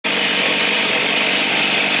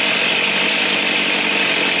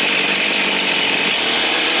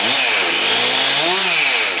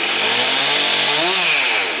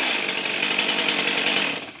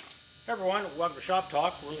Welcome to Shop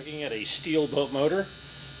Talk. We're looking at a Stihl boat motor.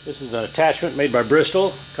 This is an attachment made by Bristol.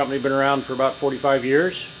 Company been around for about 45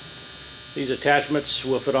 years. These attachments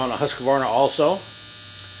will fit on a Husqvarna also.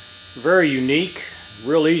 Very unique,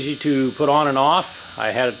 real easy to put on and off. I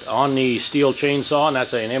had it on the Stihl chainsaw, and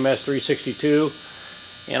that's an MS 362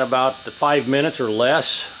 in about 5 minutes or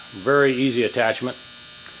less. Very easy attachment.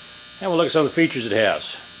 And we'll look at some of the features it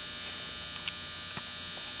has.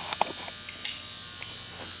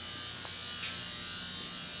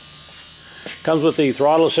 Comes with the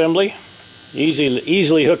throttle assembly,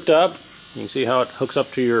 easily hooked up. You can see how it hooks up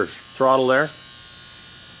to your throttle there.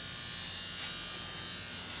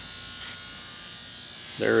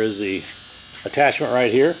 There is the attachment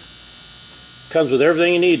right here. Comes with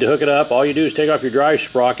everything you need to hook it up. All you do is take off your drive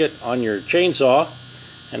sprocket on your chainsaw,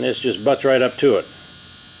 and this just butts right up to it.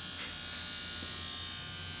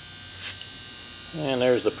 And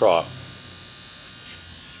there's the prop.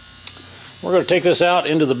 We're going to take this out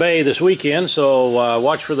into the bay this weekend, so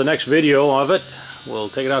watch for the next video of it. We'll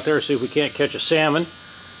take it out there, see if we can't catch a salmon,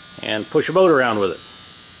 and push a boat around with it.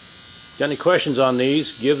 Got any questions on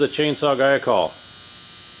these, give the chainsaw guy a call.